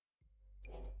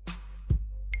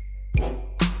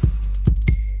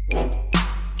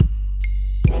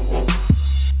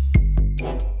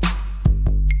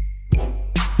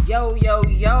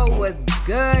Yo, what's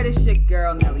good? It's your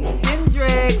girl Nelly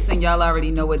Hendrix, and y'all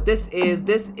already know what this is.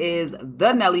 This is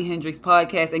the Nelly Hendrix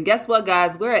Podcast, and guess what,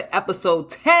 guys? We're at episode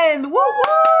 10. Woo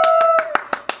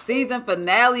woo! Season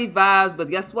finale vibes, but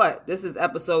guess what? This is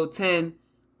episode 10,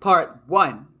 part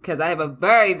 1, because I have a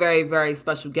very, very, very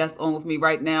special guest on with me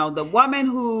right now. The woman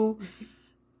who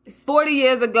 40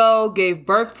 years ago gave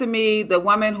birth to me, the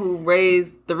woman who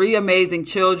raised 3 amazing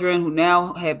children who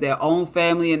now have their own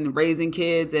family and raising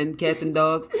kids and cats and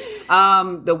dogs.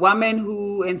 The woman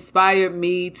who inspired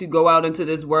me to go out into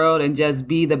this world and just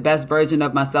be the best version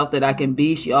of myself that I can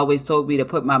be. She always told me to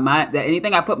that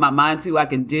anything I put my mind to, I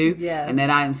can do. Yes. And that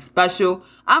I am special.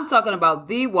 I'm talking about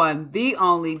the one, the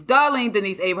only, Darlene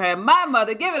Denise Abraham, my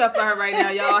mother. Give it up for her right now,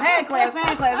 y'all. Hand claps,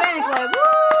 hand claps, hand claps. Woo!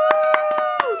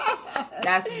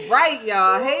 That's right,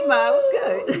 y'all. Hey, Ma,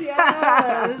 what's good?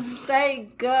 Yes,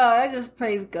 thank God. I just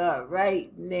praise God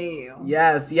right now.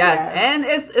 Yes. And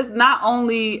it's not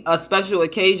only a special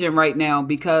occasion right now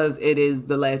because it is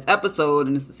the last episode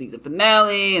and it's the season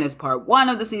finale and it's part 1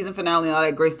 of the season finale and all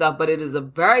that great stuff, but it is a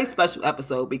very special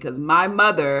episode because my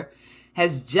mother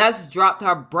has just dropped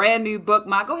her brand new book.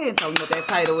 Ma, go ahead and tell me what that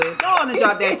title is. Go on and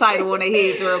drop that title on their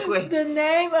heads real quick. The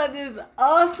name of this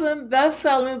awesome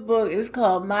best-selling book is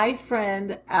called My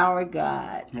Friend, Our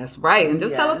God. That's right. And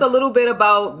just tell us a little bit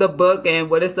about the book and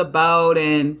what it's about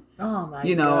and,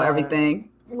 everything.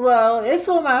 Well, it's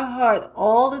on my heart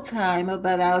all the time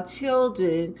about our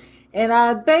children. And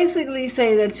I basically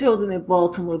say that children in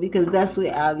Baltimore because that's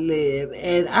where I live.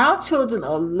 And our children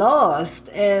are lost.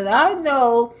 And I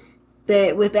know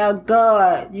that without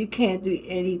God, you can't do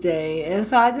anything. And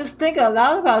so I just think a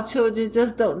lot of our children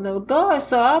just don't know God.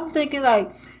 So I'm thinking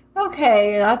like,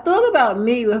 okay, and I thought about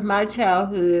me with my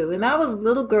childhood. When I was a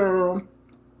little girl,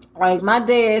 like my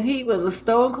dad, he was a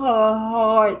stone cold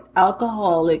hard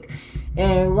alcoholic.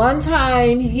 And one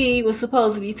time he was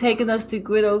supposed to be taking us to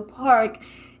Grid Oak Park.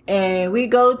 And we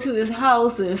go to his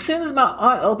house. And as soon as my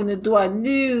aunt opened the door, I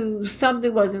knew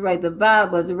something wasn't right. The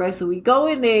vibe wasn't right. So we go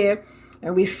in there.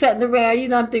 And we sitting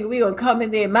around, I'm thinking we going to come in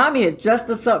there. Mommy had dressed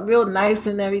us up real nice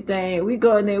and everything. We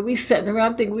go in there, we sitting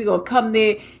around, thinking we going to come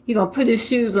there. He going to put his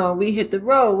shoes on. We hit the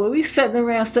road. Well, we sitting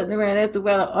around. After a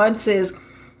while, the aunt says,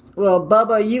 well,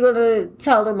 Bubba, are you going to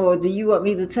tell him or do you want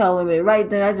me to tell him? And right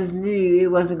then, I just knew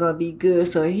it wasn't going to be good.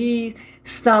 So he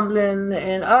stumbling.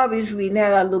 And obviously,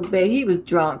 now that I look back, he was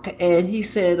drunk. And he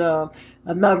said,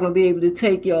 I'm not going to be able to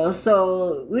take y'all.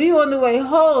 So we on the way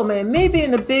home. And me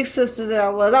being the big sister that I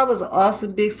was an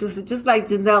awesome big sister, just like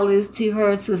Janelle is to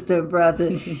her sister and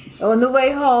brother. On the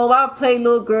way home, I play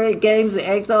little great games and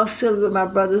act all silly with my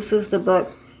brother and sister.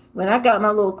 But when I got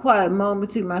my little quiet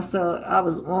moment to myself, I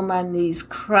was on my knees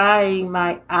crying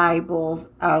my eyeballs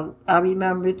out. I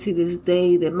remember to this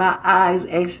day that my eyes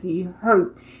actually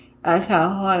hurt. That's how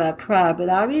hard I cried. But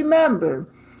I remember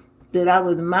that I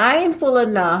was mindful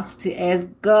enough to ask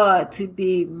God to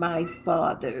be my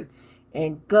father.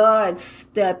 And God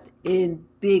stepped in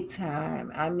big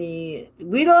time. I mean,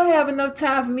 we don't have enough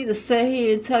time for me to sit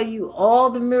here and tell you all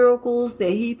the miracles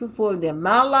that he performed in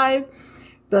my life.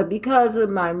 But because of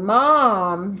my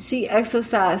mom, she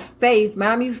exercised faith.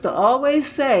 Mom used to always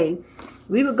say,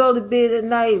 we would go to bed at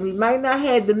night. We might not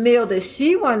have the meal that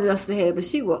she wanted us to have, but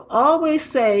she would always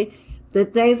say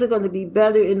that things are going to be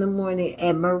better in the morning.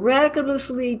 And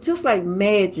miraculously, just like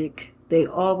magic, they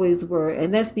always were.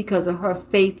 And that's because of her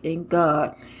faith in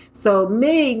God. So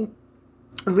the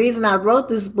reason I wrote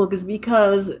this book is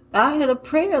because I had a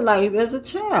prayer life as a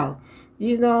child.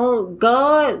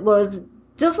 God was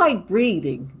just like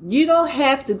breathing. You don't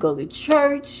have to go to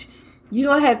church. You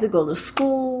don't have to go to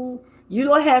school. You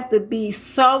don't have to be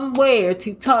somewhere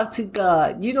to talk to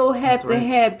God. You don't have to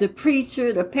have the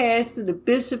preacher, the pastor, the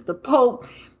bishop, the pope,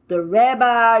 the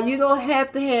rabbi. You don't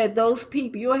have to have those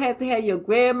people. You don't have to have your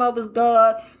grandmother's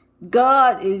God.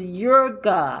 God is your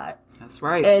God. That's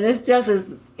right. And it's just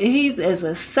he's as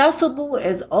accessible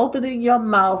as opening your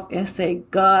mouth and say,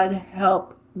 God,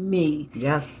 help me.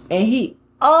 Yes. And he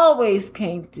always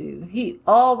came through.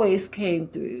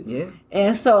 Yeah.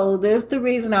 And so that's the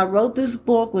reason I wrote this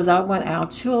book was I want our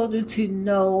children to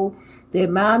know that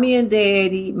mommy and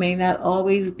daddy may not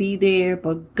always be there,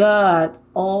 but God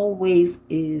always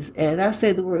is. And I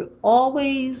say the word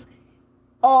always,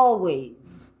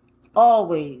 always,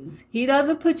 always. He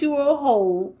doesn't put you on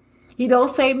hold. He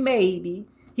don't say maybe.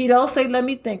 He don't say let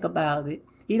me think about it.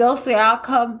 He don't say I'll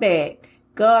come back.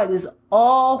 God is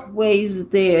always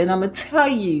there. And I'm going to tell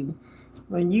you,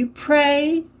 when you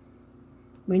pray,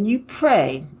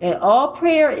 and all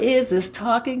prayer is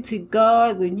talking to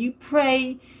God. When you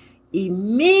pray,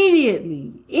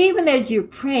 immediately, even as you're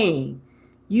praying,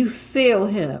 you feel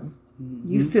him.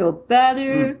 You feel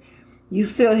better. You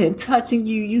feel him touching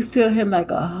you. You feel him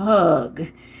like a hug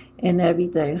and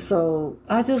everything. So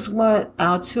I just want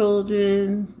our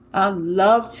children. I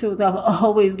love children. I've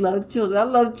always loved children. I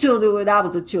loved children when I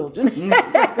was a children.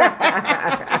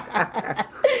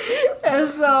 And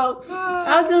so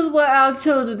I just want our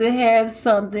children to have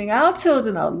something. Our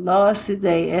children are lost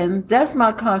today, and that's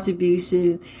my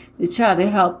contribution to try to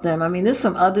help them. I mean, there's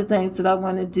some other things that I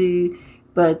want to do,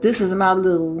 but this is my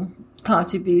little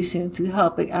contribution to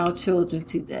helping our children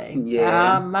today.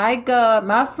 Yeah. My God,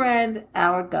 my friend,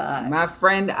 our God. My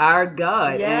friend, our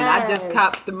God. Yes. And I just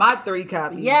copped my 3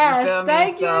 copies. Yes, You feel me?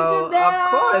 thank you, So,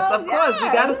 Janelle. of course. We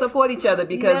got to support each other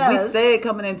because we Yes. said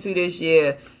coming into this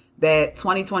year that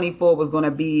 2024 was going to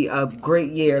be a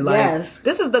great year. Like, Yes.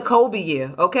 this is the Kobe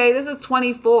year, okay? This is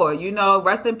 24. You know,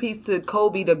 rest in peace to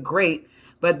Kobe the Great.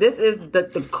 But this is the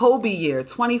Kobe year,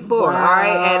 24, Wow. all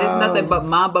right? And it's nothing but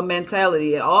Mamba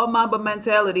mentality. And all Mamba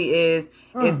mentality is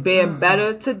being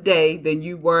better today than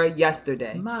you were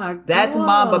yesterday. My That's God.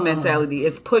 Mamba mentality.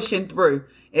 It's pushing through.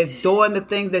 It's doing the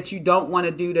things that you don't want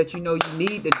to do that you know you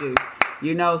need to do.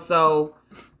 You know, so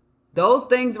those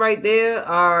things right there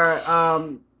are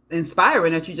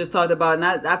inspiring that you just talked about. And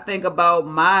I think about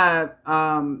my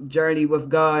journey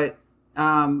with God,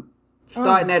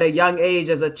 starting at a young age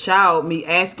as a child, me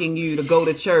asking you to go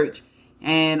to church,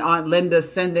 and Aunt Linda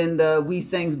sending the We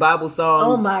Sings Bible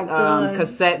Songs Oh my God.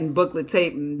 cassette and booklet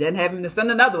tape, and then having to send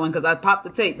another one because I popped the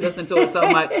tape, listening to it so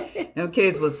much. Them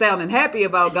kids was sounding happy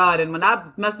about God, and when I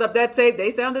messed up that tape, they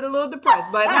sounded a little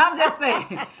depressed. But I'm just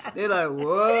saying, they're like,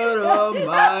 "What a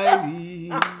mighty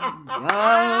God."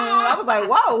 I was like,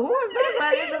 "Whoa, who is this?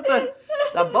 Like, this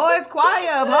is the boys'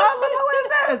 choir of Harlem. Who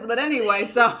is this?" But anyway,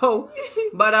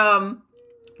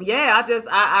 yeah,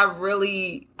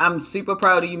 I'm super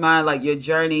proud of you, man. Like your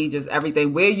journey, just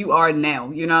everything, where you are now.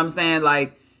 You know what I'm saying?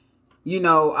 Like, you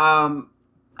know,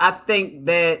 I think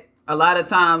that a lot of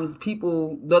times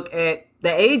people look at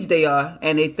the age they are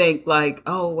and they think like,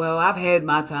 oh, well, I've had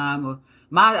my time, or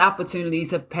my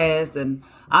opportunities have passed and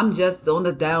I'm just on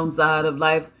the downside of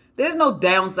life. There's no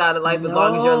downside of life as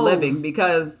long as you're living,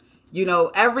 because, you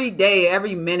know, every day,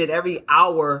 every minute, every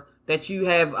hour that you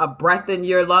have a breath in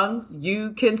your lungs,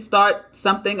 you can start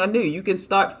something anew. You can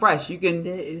start fresh. You can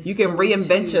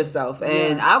reinvent yourself.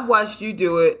 And Yes. I've watched you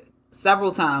do it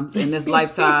several times in this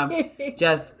lifetime.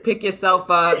 Just pick yourself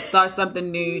up, start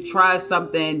something new, try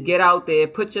something, get out there,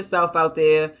 put yourself out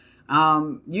there.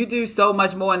 You do so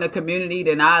much more in the community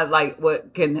than I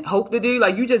what can hope to do.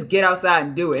 Like, you just get outside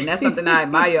and do it. And that's something I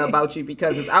admire about you,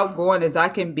 because as outgoing as I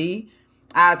can be,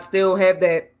 I still have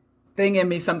that thing in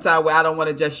me sometimes where I don't want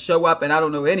to just show up and I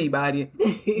don't know anybody.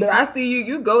 But I see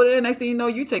you go there, next thing you know,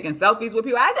 you taking selfies with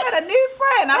people. I got a new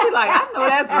friend. I be like, I know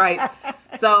that's right.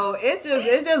 So it's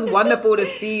just wonderful to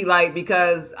see, like,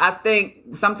 because I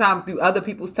think sometimes through other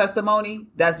people's testimony,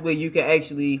 that's where you can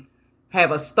actually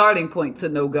have a starting point to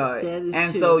know God. That is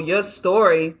and true. so your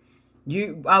story,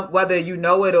 you whether you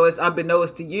know it or it's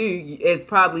unbeknownst to you, is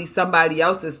probably somebody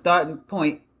else's starting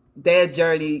point. Their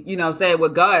journey, you know what I'm saying,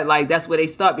 with God, like that's where they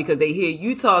start, because they hear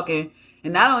you talking,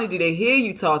 and not only do they hear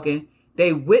you talking,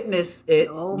 they witness it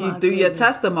through your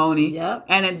testimony, Yep.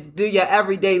 and then do your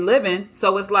everyday living.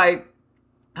 So it's like,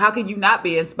 how can you not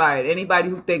be inspired? Anybody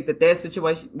who think that their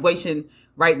situation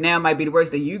right now might be the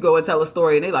worst, then you go and tell a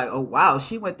story and they're like, oh wow,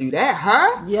 she went through that.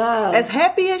 Her? Yes. As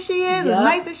happy as she is, as Yep.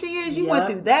 nice as she is, you went Yep.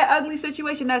 through that ugly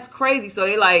situation. That's crazy. So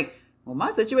they like, well,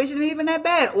 my situation ain't even that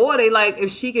bad. Or they like,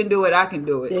 if she can do it, I can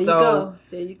do it. There you go.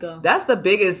 There you go. That's the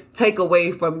biggest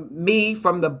takeaway from me,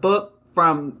 from the book,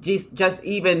 from just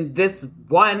even this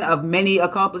one of many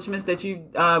accomplishments that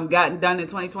you've gotten done in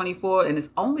 2024. And it's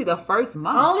only the first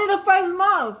month. Only the first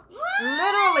month.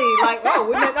 Literally, like, whoa,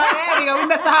 we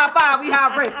missed the high five, we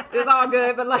high wrist. It's all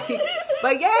good,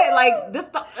 but yeah, like this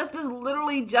is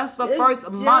literally just the first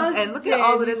month, and look at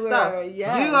all of this stuff.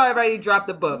 Yes. You already dropped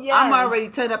the book. Yes. I'm already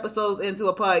 10 episodes into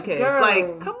a podcast. Girl.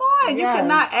 Like, come on, you Yes.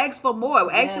 cannot ask for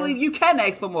more. Actually, Yes. you can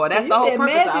ask for more. That's You the whole can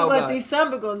purpose of imagine our what God.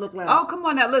 December gonna look like. Oh, come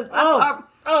on now, listen.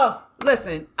 Oh.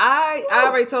 Listen, I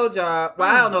already told y'all. Well,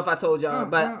 I don't know if I told y'all,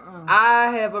 but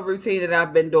I have a routine that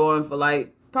I've been doing for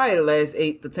like probably the last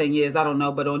 8 to 10 years. I don't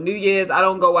know, but on New Year's, I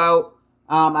don't go out.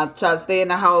 I try to stay in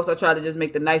the house. I try to just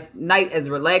make the night as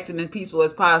relaxing and peaceful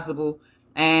as possible.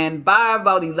 And by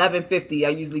about 11:50, I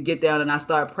usually get down and I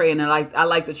start praying. And I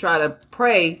like to try to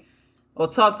pray or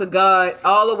talk to God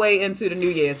all the way into the New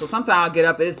Year. So sometimes I get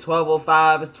up, it's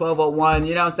 12:05, it's 12:01,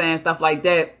 you know what I'm saying? Stuff like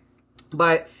that.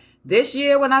 But this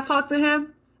year when I talked to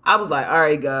him, I was like, all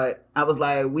right, God. I was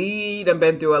like, we done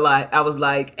been through a lot. I was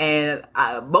like, and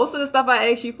most of the stuff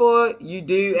I asked you for, you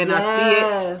do, and I see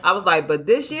it. I was like, but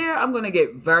this year, I'm going to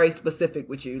get very specific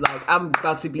with you. Like, I'm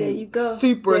about to be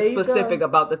super specific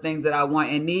about the things that I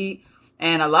want and need.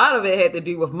 And a lot of it had to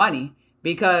do with money.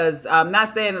 Because I'm not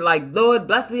saying like, Lord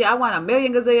bless me, I want $1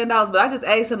 million gazillion, but I just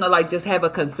asked him to like just have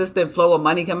a consistent flow of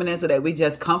money coming in so that we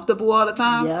just comfortable all the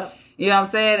time. Yep. You know what I'm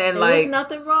saying? And like, there's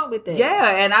nothing wrong with that.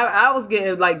 Yeah. And I was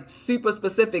getting like super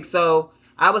specific. So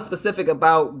I was specific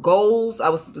about goals. I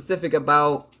was specific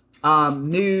about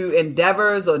new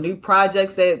endeavors or new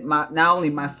projects that not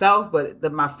only myself,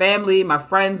 but my family, my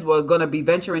friends were going to be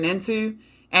venturing into.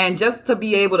 And just to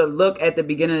be able to look at the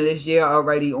beginning of this year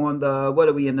already on the, what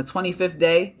are we, in the 25th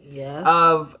day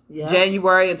of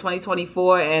January in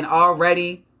 2024, and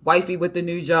already wifey with the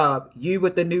new job, you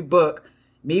with the new book,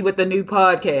 me with the new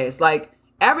podcast. Like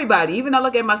everybody, even I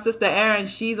look at my sister Erin,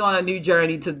 she's on a new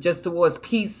journey to just towards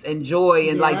peace and joy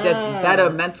and like just better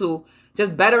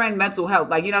in mental health.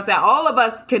 Like, you know what I'm saying? All of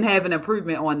us can have an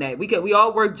improvement on that. We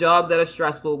all work jobs that are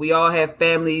stressful. We all have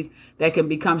families that can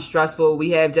become stressful. We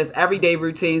have just everyday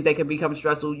routines that can become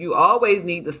stressful. You always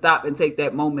need to stop and take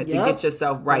that moment to get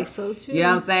yourself right. That's so true. You know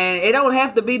what I'm saying? It don't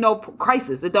have to be no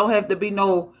crisis. It don't have to be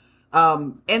no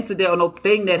incident or no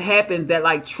thing that happens that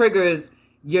like triggers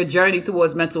your journey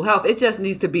towards mental health. It just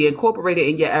needs to be incorporated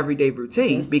in your everyday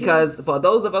routine. Because for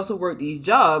those of us who work these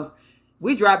jobs,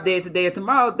 we drop dead today or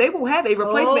tomorrow, they will have a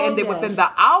replacement within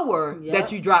the hour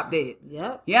that you drop dead.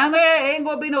 Yep. You know what I'm saying? It ain't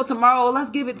going to be no tomorrow.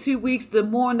 Let's give it 2 weeks to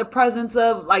mourn the presence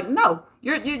of, like, no.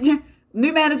 You're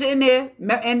new manager in there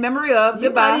in memory of.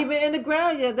 You're goodbye. Not even in the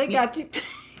ground yet. They got you.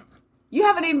 You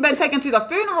haven't even been taken to the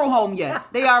funeral home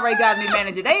yet. They already got a new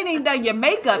manager. They ain't even done your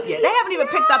makeup yet. They haven't even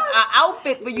picked up an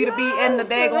outfit for you to be in the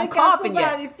daggone coffin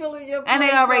yet. And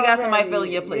they already got somebody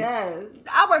filling your place. Yes.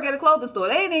 I work at a clothing store.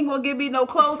 They ain't even going to give me no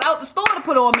clothes out the store to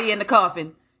put on me in the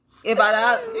coffin. If I, you know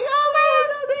what I'm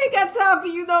saying? They ain't got time for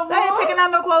you no more. They ain't picking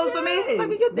out no clothes for me. Let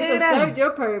me get that. Served your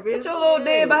purpose. Get your little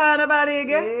dead behind up out of here,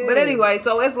 girl. Yeah. But anyway,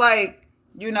 so it's like,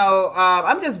 you know,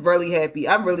 I'm just really happy.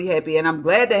 I'm really happy. And I'm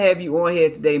glad to have you on here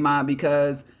today, Mom,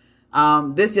 because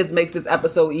this just makes this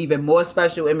episode even more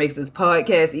special. It makes this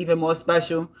podcast even more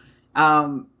special.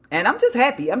 And I'm just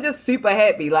happy. I'm just super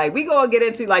happy. Like, we gonna get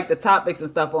into like the topics and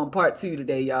stuff on part 2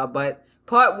 today, y'all. But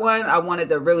part 1, I wanted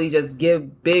to really just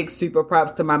give big super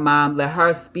props to my mom. Let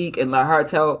her speak and let her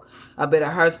tell a bit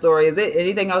of her story. Is it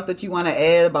anything else that you want to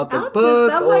add about the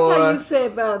book? I like how you say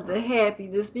about the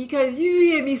happiness, because you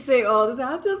hear me say all the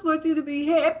time, I just want you to be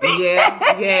happy.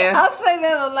 Yeah. I say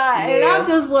that a lot. Yeah. And I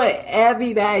just want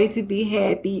everybody to be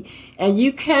happy. And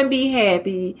you can be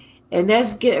happy. And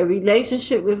that's get a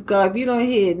relationship with God. If you don't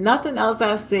hear nothing else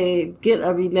I said, get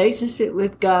a relationship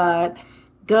with God.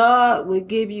 God will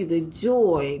give you the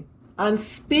joy,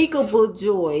 unspeakable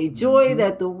joy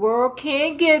that the world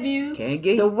can't give you.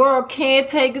 The world can't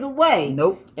take it away.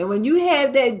 Nope. And when you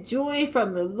have that joy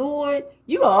from the Lord,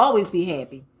 you will always be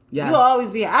happy. Yes. You'll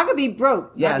always be. I could be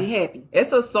broke. Yes. I'll be happy.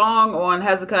 It's a song on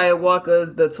Hezekiah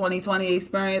Walker's The 2020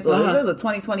 Experience, or it is a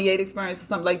 2028 Experience or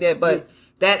something like that. But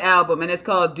that album, and it's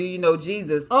called Do You Know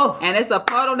Jesus? Oh. And it's a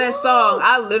part on that song.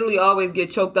 I literally always get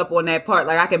choked up on that part.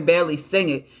 Like, I can barely sing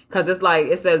it. Because it's like,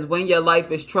 it says, when your life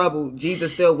is troubled,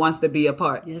 Jesus still wants to be a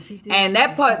part. Yes, he did. And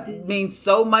that part means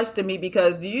so much to me,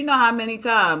 because do you know how many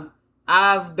times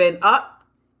I've been up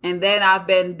and then I've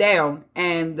been down,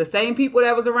 and the same people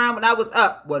that was around when I was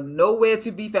up were nowhere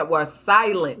to be found, were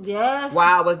silent while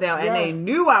I was down. And they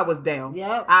knew I was down.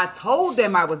 Yep. I told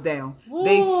them I was down. Ooh.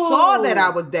 They saw that I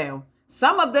was down.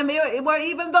 Some of them were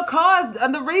even the cause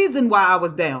and the reason why I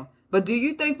was down. But do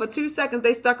you think for 2 seconds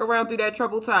they stuck around through that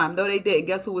troubled time? No, they didn't.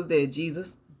 Guess who was there?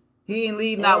 Jesus. He didn't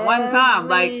leave not one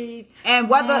time.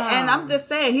 And I'm just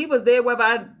saying, he was there whether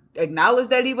I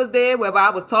acknowledged that he was there, whether I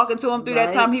was talking to him through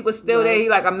that time, he was still there. He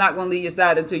like, I'm not going to leave your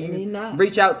side until you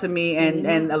reach out to me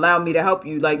and allow me to help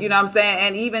you. Like, you know what I'm saying?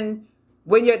 And even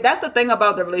when that's the thing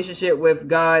about the relationship with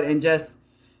God, and just,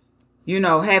 you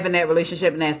know, having that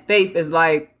relationship and that faith is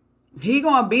like, he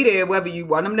gonna be there whether you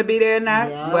want him to be there or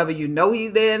not, whether you know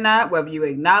he's there or not, whether you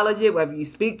acknowledge it, whether you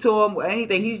speak to him, or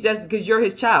anything. He's just, because you're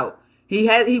his child.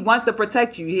 He wants to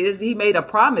protect you. He made a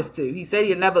promise to. He said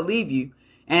he'll never leave you.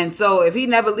 And so if he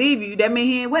never leave you, that means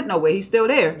he ain't went nowhere. He's still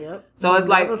there. Yep. So it's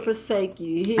like, never forsake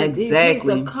you.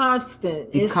 Exactly. He's a constant.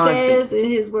 It says in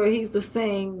his word, he's the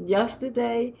same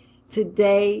yesterday,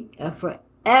 today, and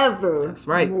forever. That's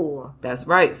right. More. That's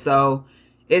right. So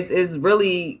it's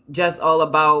really just all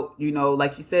about, you know,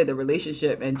 like you said, the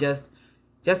relationship, and just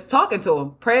just talking to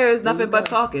him. Prayer is nothing but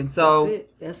talking. So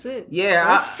that's it. Yeah,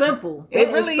 that's simple. It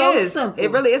really is. Simple.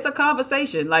 It really is a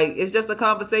conversation. Like, it's just a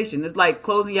conversation. It's like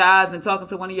closing your eyes and talking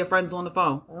to one of your friends on the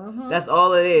phone. That's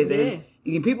all it is. Yeah.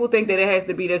 And people think that it has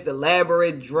to be this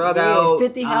elaborate, drug out.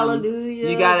 50 hallelujah.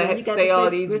 You gotta say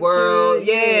all these words.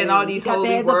 Yeah, and all these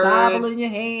holy words. The Bible in your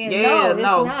hand. Yeah,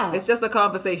 no. It's just a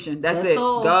conversation. That's it.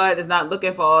 All. God is not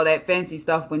looking for all that fancy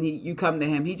stuff when you come to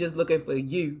him. He just looking for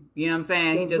you. You know what I'm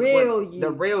saying? The he just real want you.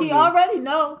 The real he you. He already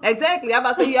know. Exactly. I'm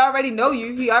about to say he already know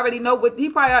you. He already know what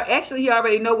he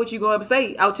already know what you're going to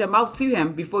say out your mouth to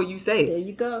him before you say it. There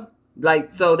you go.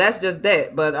 Like, so that's just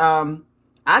that. But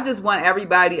I just want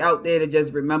everybody out there to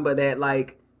just remember that,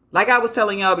 like I was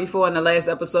telling y'all before in the last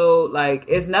episode, like,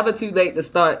 it's never too late to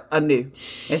start anew.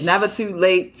 It's never too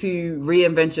late to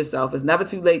reinvent yourself. It's never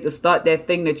too late to start that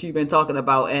thing that you've been talking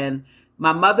about. And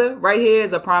my mother right here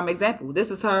is a prime example.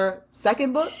 This is her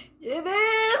second book. It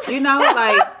is. You know,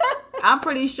 like, I'm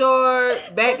pretty sure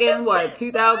back in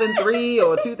 2003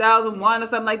 or 2001 or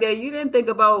something like that, you didn't think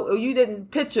about, or you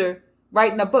didn't picture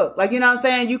writing a book. Like, you know what I'm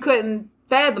saying? You couldn't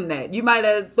fathom that. You might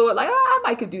have thought, like, I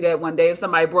might could do that one day if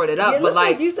somebody brought it up. Yeah, but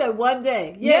like, you said one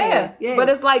day. Yeah. But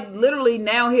it's like, literally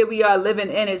now here we are living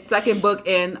in its second book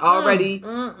and already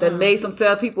that made some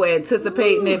sales. People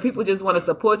anticipating it. People just want to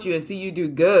support you and see you do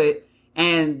good.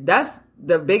 And that's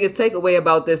the biggest takeaway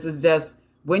about this, is just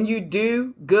when you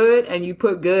do good and you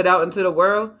put good out into the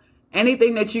world,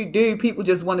 anything that you do, people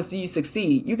just want to see you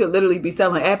succeed. You could literally be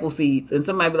selling apple seeds and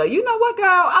somebody be like, you know what, girl?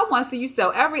 I want to see you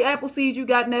sell every apple seed you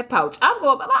got in that pouch. I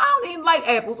don't even like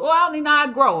apples, or I don't even know how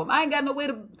to grow them. I ain't got no way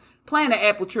to plant an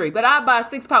apple tree, but I'll buy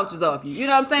 6 pouches off you. You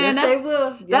know what I'm saying? Yes, they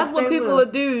will. That's what people will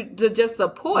do to just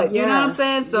support. You know what I'm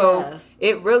saying? So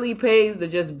it really pays to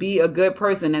just be a good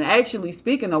person. And actually,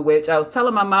 speaking of which, I was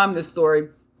telling my mom this story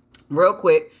real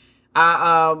quick.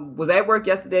 I was at work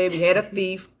yesterday. We had a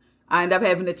thief. I ended up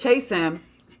having to chase him.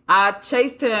 I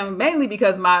chased him mainly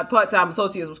because my part-time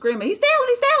associates were screaming, he's stealing,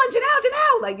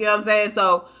 Janelle. Like, you know what I'm saying?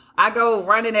 So I go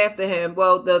running after him.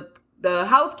 Well, the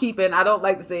housekeeping, I don't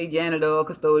like to say janitor or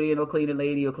custodian or cleaning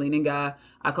lady or cleaning guy.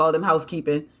 I call them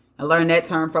housekeeping. I learned that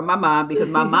term from my mom because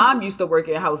my mom used to work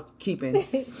in housekeeping.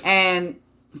 And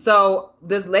so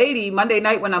this lady, Monday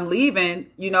night when I'm leaving,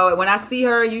 you know, when I see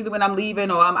her, usually when I'm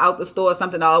leaving or I'm out the store or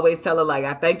something, I always tell her, like,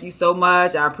 I thank you so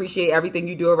much. I appreciate everything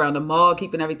you do around the mall,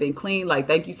 keeping everything clean. Like,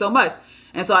 thank you so much.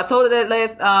 And so I told her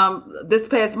that this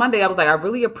past Monday, I was like, I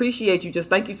really appreciate you. Just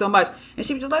thank you so much. And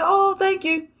she was just like, oh, thank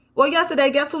you. Well, yesterday,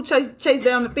 guess who chased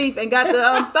down the thief and got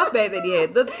the stuff bag that he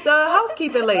had? The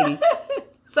housekeeping lady.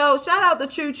 So shout out to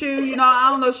Choo Choo. You know, I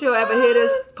don't know if she'll ever hear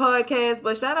this podcast,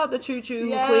 but shout out to Choo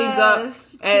Choo who cleans up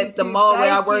at the mall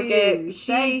where I work at.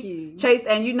 She chased,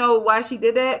 and you know why she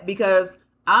did that? Because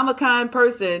I'm a kind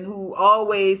person who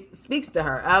always speaks to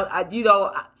her.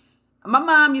 My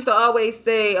mom used to always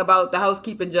say about the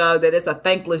housekeeping job that it's a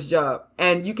thankless job,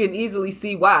 and you can easily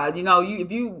see why. You know, if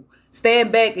you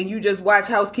stand back and you just watch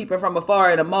housekeeping from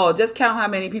afar in a mall, just count how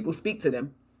many people speak to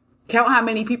them. Count how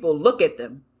many people look at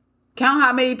them. Count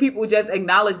how many people just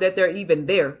acknowledge that they're even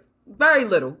there. Very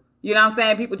little. You know what I'm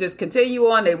saying? People just continue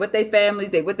on. They with their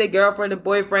families. They with their girlfriend, their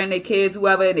boyfriend, their kids,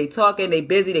 whoever. And they talking. They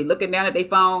busy. They looking down at their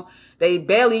phone. They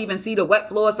barely even see the wet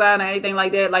floor sign or anything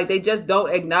like that. Like, they just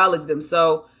don't acknowledge them.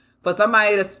 So for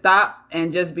somebody to stop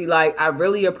and just be like, I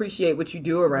really appreciate what you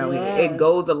do around here. It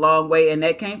goes a long way. And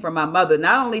that came from my mother.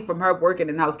 Not only from her working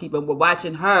in housekeeping, but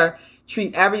watching her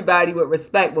treat everybody with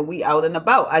respect when we out and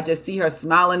about. I just see her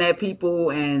smiling at people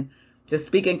and just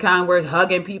speaking kind words,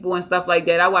 hugging people and stuff like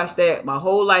that. I watched that my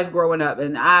whole life growing up,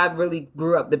 and I really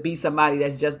grew up to be somebody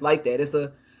that's just like that. It's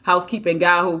a housekeeping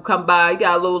guy who come by, he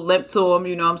got a little limp to him,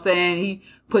 you know what I'm saying? He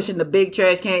pushing the big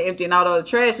trash can, emptying out all the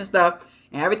trash and stuff.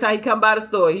 And every time he come by the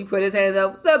store, he put his hands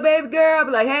up, what's up, baby girl? I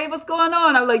be like, hey, what's going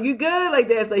on? I'm like, you good? Like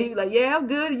that. So he be like, yeah, I'm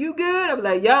good. You good? I be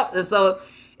like, yup. And so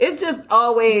it's just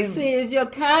always... See, it's your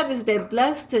kindness that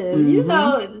blessed him. Mm-hmm. You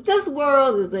know, this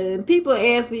world is... And people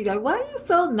ask me, like, why are you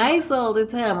so nice all the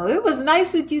time? Well, it was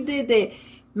nice that you did that.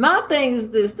 My thing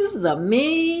is this. This is a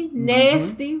mean,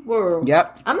 nasty world.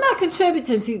 Yep. I'm not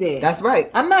contributing to that. That's right.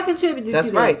 I'm not contributing to that.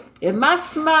 That's right. If my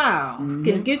smile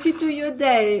can get you through your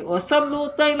day, or some little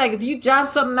thing, like if you drop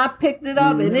something, I picked it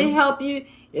up and it helped you.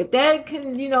 If that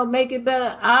can, make it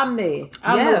better, I'm there.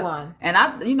 I'm the one.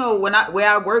 And where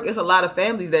I work, it's a lot of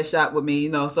families that shop with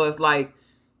me, so it's like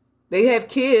they have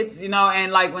kids,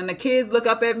 and like when the kids look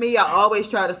up at me, I always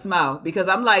try to smile because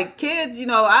I'm like, kids,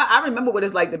 I remember what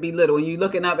it's like to be little and you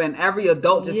looking up and every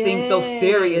adult just seems so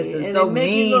serious and so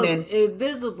mean and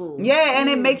invisible. Yeah, and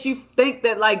it makes you think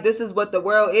that like this is what the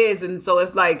world is. And so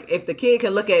it's like if the kid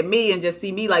can look at me and just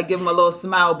see me like give him a little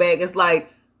smile back, it's like,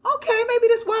 okay, maybe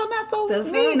this world not so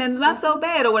That's mean right. and not so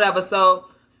bad or whatever. So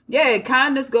yeah,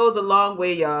 kindness goes a long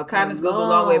way, y'all. Kindness goes a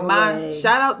long way.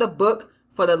 Shout out the book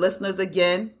for the listeners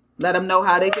again. Let them know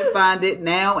how they can find it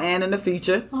now and in the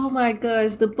future. Oh my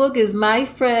gosh, the book is My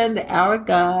Friend, Our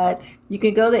God. You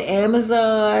can go to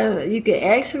Amazon. You can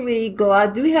actually go, I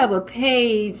do have a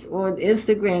page on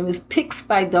Instagram. It's Pics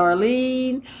by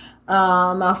Darlene.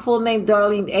 My full name,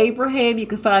 Darlene Abraham. You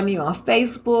can find me on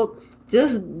Facebook.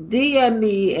 Just DM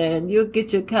me and you'll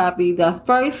get your copy. The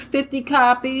first 50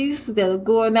 copies that are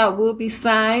going out will be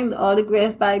signed,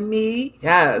 autographed by me.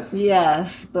 Yes.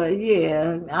 Yes, but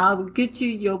yeah, I'll get you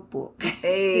your book.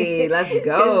 Hey, let's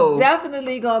go. It's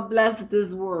definitely gonna bless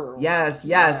this world. Yes.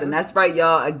 And that's right,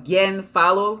 y'all. Again,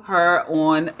 follow her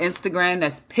on Instagram.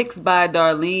 That's Pics by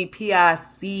Darlene,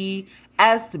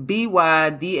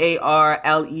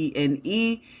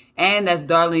 PICSBYDARLENE. And that's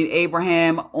Darlene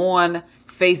Abraham on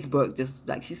Facebook. Just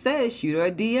like she said, shoot her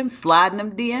a DM, sliding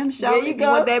them DMs, shout if you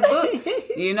want that book.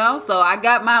 So I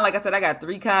got mine. Like I said, I got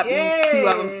 3 copies. Yay. 2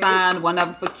 of them signed, 1 of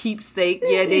them for keepsake.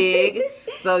 Yeah, dig.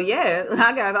 So yeah,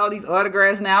 I got all these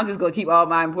autographs now. I'm just gonna keep all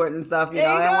my important stuff, in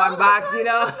one box.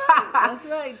 That's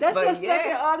right. That's your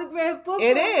second autograph book.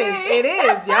 It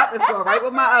is. Yep, it's going right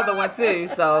with my other one too.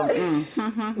 So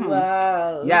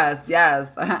wow. Yes.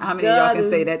 How many of y'all can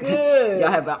say that? Y'all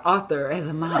have an author as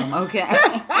a mom, okay?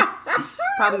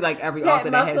 Probably like every author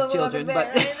that has children,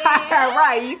 but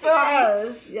right, you feel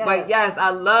me? Yes. But yes, I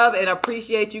love and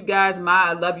appreciate you guys.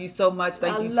 I love you so much.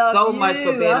 Thank you so much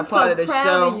for being a part of the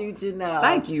show. Of you, Janelle.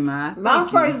 Thank you, Ma. My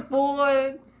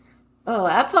firstborn. Oh,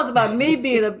 I talked about me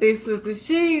being a big sister.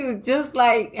 She was just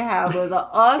like I was an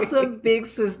awesome big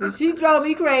sister. She drove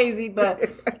me crazy, but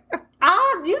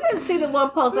you didn't see the one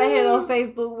post I had on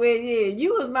Facebook where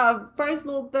you was my first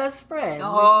little best friend.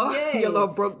 Oh, your little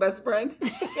broke best friend.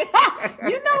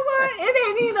 You know what? It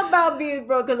ain't even about being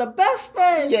broke, because a best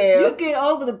friend, you get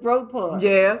over the broke part.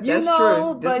 Yeah, that's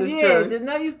true. This is true.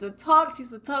 Janelle used to talk. She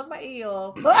used to talk my ear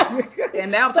off.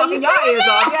 And now I'm talking your ears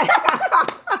off. Yeah.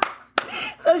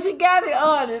 So she got it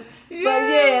honest. Yeah.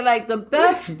 But like the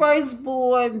best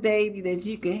firstborn baby that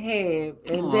you could have.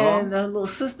 And then the little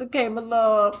sister came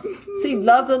along. She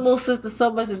loved her little sister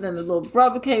so much. And then the little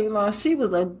brother came along. She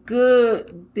was a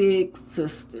good big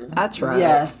sister. I tried.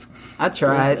 Yes. I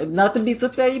tried. Nothing beats a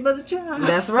failure but a try.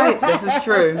 That's right.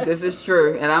 This is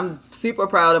true. And I'm super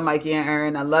proud of Mikey and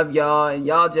Aaron. I love y'all. And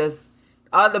y'all just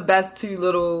are the best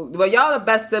y'all the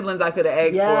best siblings I could have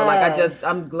asked for. Like,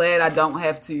 I'm glad I don't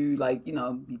have to,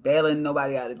 be bailing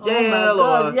nobody out of jail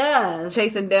or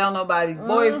chasing down nobody's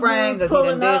boyfriend because he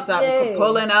done did something,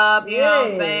 pulling up, you know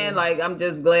what I'm saying? Like, I'm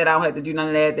just glad I don't have to do none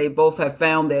of that. They both have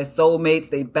found their soulmates,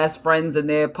 they best friends and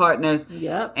their partners.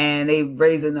 Yep. And they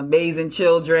raising amazing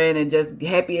children and just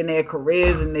happy in their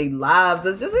careers and their lives.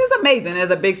 It's amazing as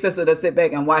a big sister to sit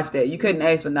back and watch that. You couldn't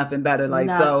ask for nothing better.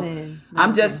 Nothing.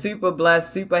 I'm just super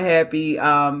blessed, super happy.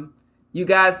 You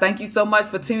guys, thank you so much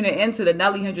for tuning into the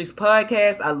Nellie Hendrix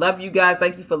podcast. I love you guys.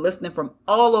 Thank you for listening from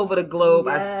all over the globe.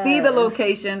 Yes. I see the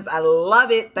locations. I love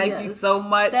it. Thank you so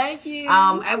much. Thank you.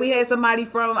 And we had somebody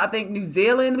from, I think, New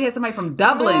Zealand. We had somebody from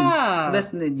Dublin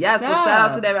listening. Yes, so shout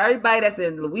out to them. Everybody that's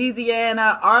in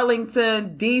Louisiana,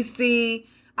 Arlington, DC.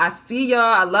 I see y'all.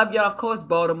 I love y'all. Of course,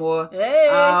 Baltimore. Hey.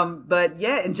 But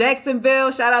yeah, in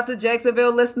Jacksonville, shout out to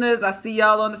Jacksonville listeners. I see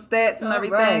y'all on the stats and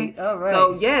everything. All right.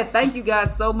 So yeah, thank you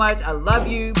guys so much. I love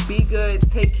you. Be good.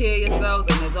 Take care of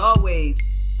yourselves. And as always,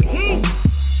 peace.